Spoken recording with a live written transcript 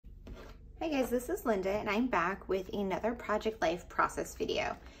Hi guys, this is Linda and I'm back with another Project Life process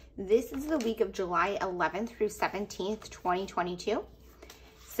video. This is the week of July 11th through 17th, 2022.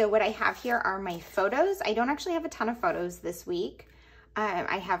 So what I have here are my photos. I don't actually have a ton of photos this week.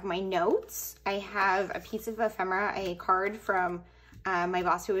 I have my notes. I have a piece of ephemera, a card from my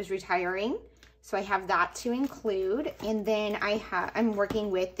boss who is retiring. So I have that to include. And then I'm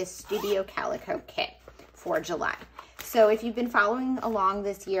working with the Studio Calico Kit for July. So if you've been following along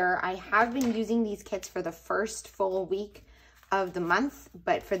this year, I have been using these kits for the first full week of the month,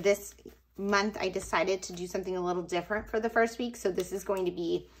 but for this month, I decided to do something a little different for the first week. So this is going to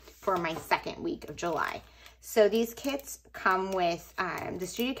be for my second week of July. So these kits come with, the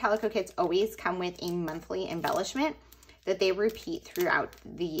Studio Calico kits always come with a monthly embellishment that they repeat throughout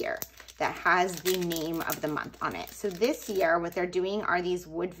the year that has the name of the month on it. So this year, what they're doing are these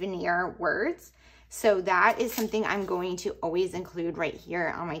wood veneer words. So that is something I'm going to always include right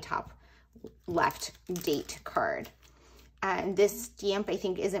here on my top left date card. And this stamp I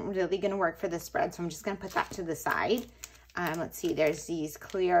think isn't really going to work for the spread, so I'm just going to put that to the side. Let's see, there's these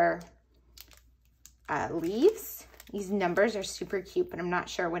clear leaves. These numbers are super cute, but I'm not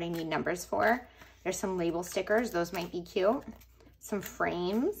sure what I need numbers for. There's some label stickers. Those might be cute. Some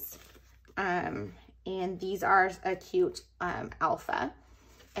frames. And these are a cute alpha.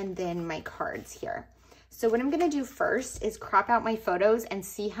 And then my cards here. So what I'm going to do first is crop out my photos and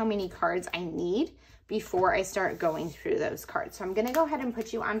see how many cards I need before I start going through those cards. So I'm going to go ahead and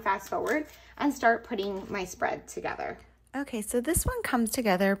put you on fast forward and start putting my spread together. Okay, so this one comes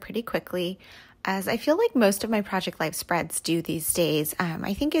together pretty quickly, as I feel like most of my Project Life spreads do these days.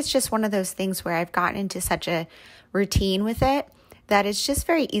 I think it's just one of those things where I've gotten into such a routine with it that it's just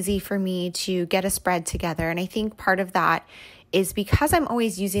very easy for me to get a spread together. And I think part of that is because I'm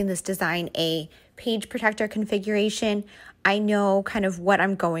always using this Design A page protector configuration, I know kind of what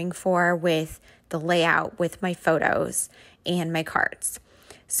I'm going for with the layout with my photos and my cards.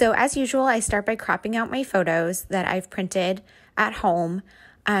 So as usual, I start by cropping out my photos that I've printed at home.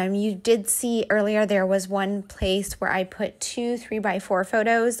 You did see earlier there was one place where I put two 3x4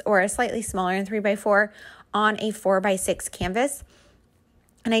 photos, or a slightly smaller than 3x4, on a 4x6 canvas.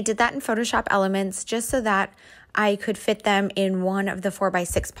 And I did that in Photoshop Elements just so that I could fit them in one of the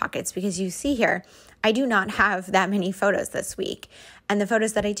 4x6 pockets, because you see here, I do not have that many photos this week. And the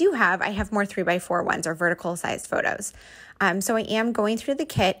photos that I do have, I have more 3x4 ones, or vertical sized photos. So I am going through the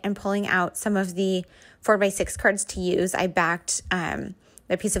kit and pulling out some of the 4x6 cards to use. I backed a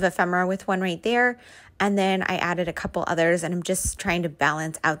piece of ephemera with one right there. And then I added a couple others, and I'm just trying to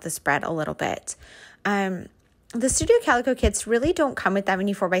balance out the spread a little bit. The Studio Calico kits really don't come with that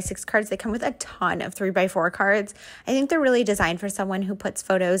many 4x6 cards. They come with a ton of 3x4 cards. I think they're really designed for someone who puts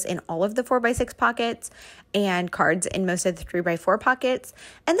photos in all of the 4x6 pockets and cards in most of the 3x4 pockets.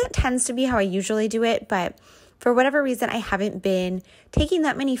 And that tends to be how I usually do it, but for whatever reason, I haven't been taking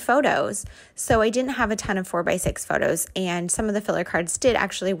that many photos. So I didn't have a ton of 4x6 photos, and some of the filler cards did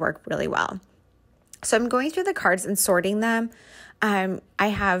actually work really well. So I'm going through the cards and sorting them. I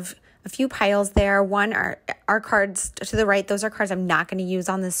have a few piles there. One are cards to the right. Those are cards I'm not going to use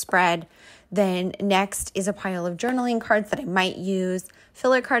on this spread. Then next is a pile of journaling cards that I might use,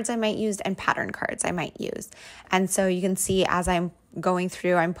 filler cards I might use, and pattern cards I might use. And so you can see as I'm going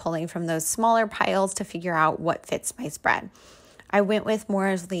through, I'm pulling from those smaller piles to figure out what fits my spread. I went with more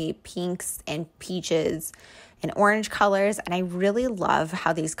of the pinks and peaches and orange colors, and I really love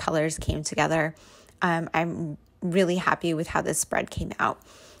how these colors came together. I'm really happy with how this spread came out.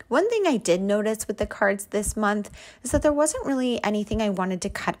 One thing I did notice with the cards this month is that there wasn't really anything I wanted to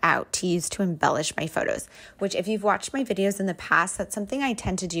cut out to use to embellish my photos, which if you've watched my videos in the past, that's something I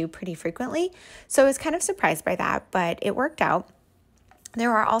tend to do pretty frequently. So I was kind of surprised by that, but it worked out.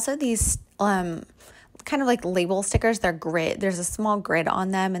 There are also these kind of like label stickers. They're grid. There's a small grid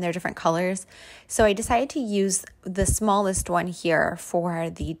on them and they're different colors. So I decided to use the smallest one here for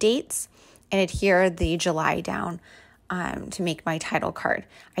the dates and adhere the July down to make my title card.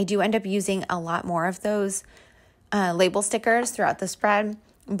 I do end up using a lot more of those label stickers throughout the spread,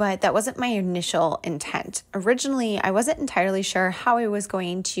 but that wasn't my initial intent. Originally, I wasn't entirely sure how I was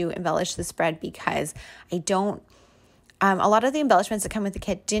going to embellish the spread because a lot of the embellishments that come with the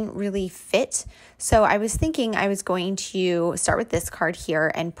kit didn't really fit. So I was thinking I was going to start with this card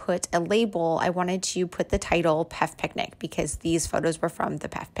here and put a label. I wanted to put the title PEF Picnic because these photos were from the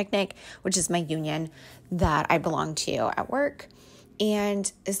PEF Picnic, which is my union that I belong to at work.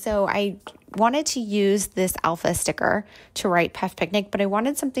 And so I wanted to use this alpha sticker to write PEF Picnic, but I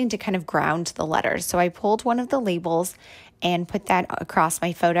wanted something to kind of ground the letters. So I pulled one of the labels and put that across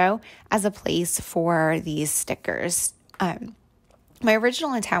my photo as a place for these stickers. My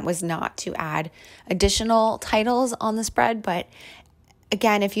original intent was not to add additional titles on the spread, but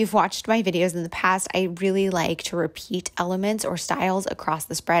again, if you've watched my videos in the past, I really like to repeat elements or styles across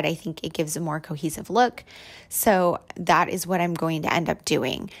the spread. I think it gives a more cohesive look. So that is what I'm going to end up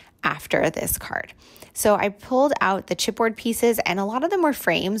doing after this card. So I pulled out the chipboard pieces, and a lot of them were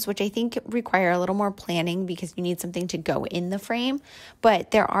frames, which I think require a little more planning because you need something to go in the frame.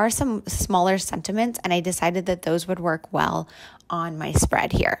 But there are some smaller sentiments, and I decided that those would work well on my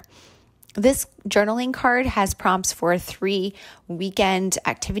spread here. This journaling card has prompts for 3 weekend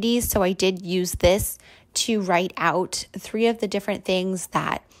activities, so I did use this to write out 3 of the different things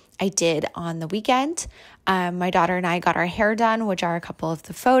that I did on the weekend. My daughter and I got our hair done, which are a couple of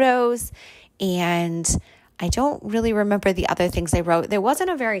the photos, and I don't really remember the other things I wrote. There wasn't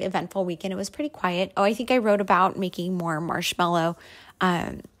a very eventful weekend. It was pretty quiet. Oh, I think I wrote about making more marshmallow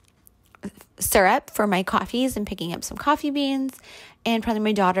syrup for my coffees and picking up some coffee beans, and probably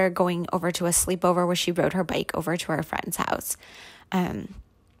my daughter going over to a sleepover where she rode her bike over to her friend's house.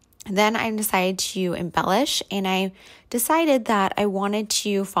 Then I decided to embellish, and I decided that I wanted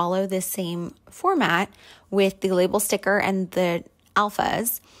to follow this same format with the label sticker and the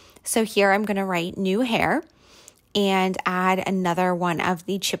alphas. So here I'm going to write new hair and add another one of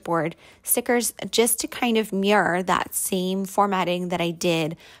the chipboard stickers just to kind of mirror that same formatting that I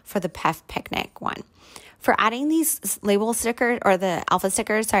did for the PEF picnic one. For adding these label stickers or the alpha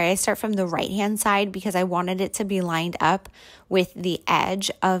stickers, I start from the right-hand side because I wanted it to be lined up with the edge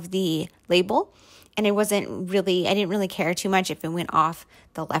of the label. And I didn't really care too much if it went off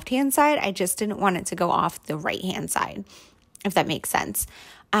the left-hand side. I just didn't want it to go off the right-hand side, if that makes sense.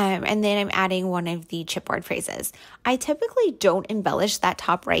 And then I'm adding one of the chipboard phrases. I typically don't embellish that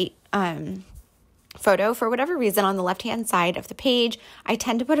top right photo. For whatever reason, on the left-hand side of the page, I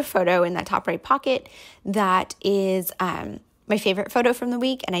tend to put a photo in that top right pocket that is my favorite photo from the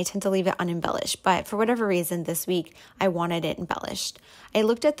week, and I tend to leave it unembellished. But for whatever reason, this week, I wanted it embellished. I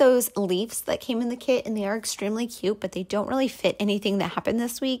looked at those leaves that came in the kit, and they are extremely cute, but they don't really fit anything that happened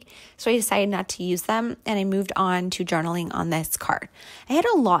this week, so I decided not to use them, and I moved on to journaling on this card. I had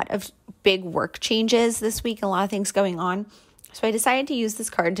a lot of big work changes this week, a lot of things going on, so I decided to use this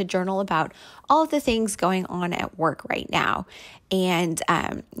card to journal about all of the things going on at work right now. And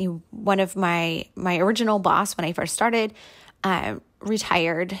one of my original boss, when I first started,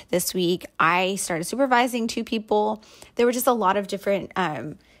 retired this week. I started supervising 2 people. There were just a lot of different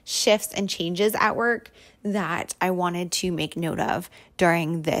shifts and changes at work that I wanted to make note of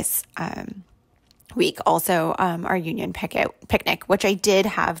during this week. Also, our union picnic, which I did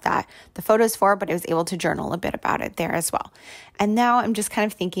have the photos for, but I was able to journal a bit about it there as well. And now I'm just kind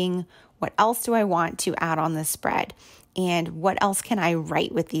of thinking, what else do I want to add on this spread? And what else can I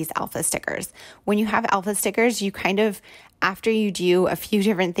write with these alpha stickers? When you have alpha stickers, you kind of, after you do a few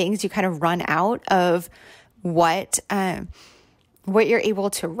different things, you kind of run out of what you're able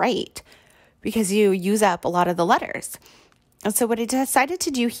to write because you use up a lot of the letters. And so what I decided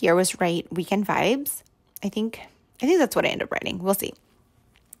to do here was write weekend vibes. I think that's what I ended up writing. We'll see.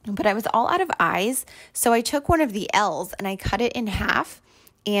 But I was all out of I's, so I took one of the L's and I cut it in half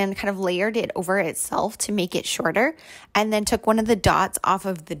and kind of layered it over itself to make it shorter, and then took one of the dots off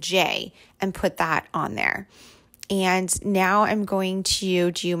of the J and put that on there. And now I'm going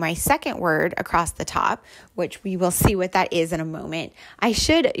to do my second word across the top, which we will see what that is in a moment. I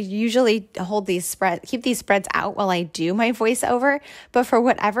should usually keep these spreads out while I do my voiceover, but for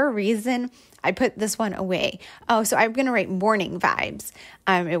whatever reason, I put this one away. Oh, so I'm going to write morning vibes.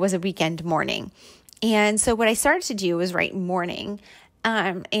 It was a weekend morning. And so what I started to do was write morning.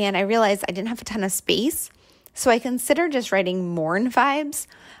 And I realized I didn't have a ton of space. So I considered just writing morn vibes.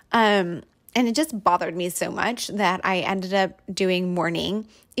 And it just bothered me so much that I ended up doing morning,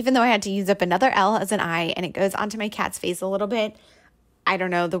 even though I had to use up another L as an I, and it goes onto my cat's face a little bit. I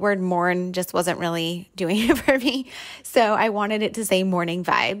don't know, the word morn just wasn't really doing it for me. So I wanted it to say morning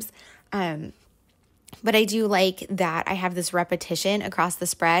vibes. But I do like that I have this repetition across the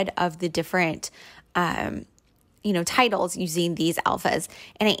spread of the different titles using these alphas.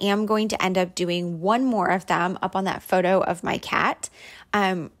 And I am going to end up doing one more of them up on that photo of my cat.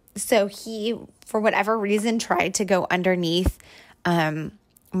 So he, for whatever reason, tried to go underneath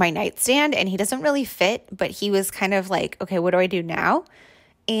my nightstand, and he doesn't really fit, but he was kind of like, okay, what do I do now?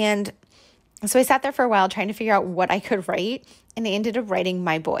 And so I sat there for a while trying to figure out what I could write, and I ended up writing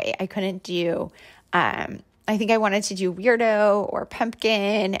my boy. I couldn't do, I think I wanted to do weirdo or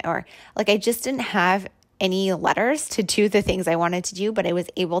pumpkin, or I just didn't have any letters to do the things I wanted to do, but I was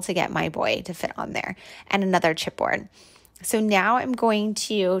able to get my boy to fit on there, and another chipboard. So now I'm going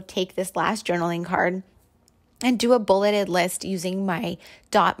to take this last journaling card and do a bulleted list using my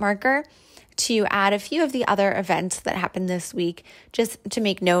dot marker to add a few of the other events that happened this week, just to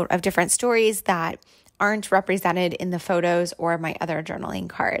make note of different stories that aren't represented in the photos or my other journaling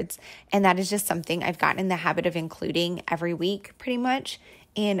cards. And that is just something I've gotten in the habit of including every week pretty much.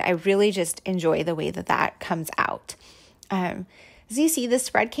 And I really just enjoy the way that that comes out. As you see, the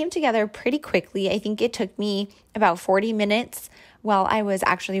spread came together pretty quickly. I think it took me about 40 minutes while I was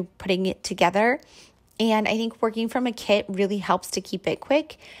actually putting it together. And I think working from a kit really helps to keep it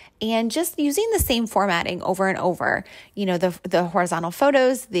quick, and just using the same formatting over and over, you know, the horizontal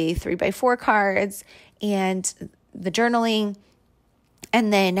photos, the 3x4 cards, and the journaling,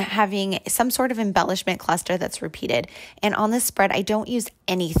 and then having some sort of embellishment cluster that's repeated. And on this spread, I don't use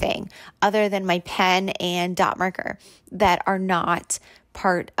anything other than my pen and dot marker that are not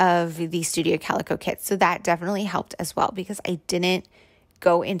part of the Studio Calico kit. So that definitely helped as well, because I didn't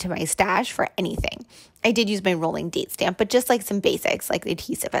go into my stash for anything. I did use my rolling date stamp, but just like some basics like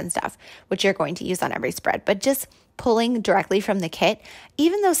adhesive and stuff, which you're going to use on every spread, but just pulling directly from the kit.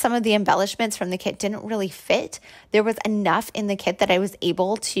 Even though some of the embellishments from the kit didn't really fit, there was enough in the kit that I was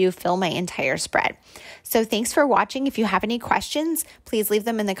able to fill my entire spread. So thanks for watching. If you have any questions, please leave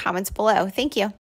them in the comments below. Thank you.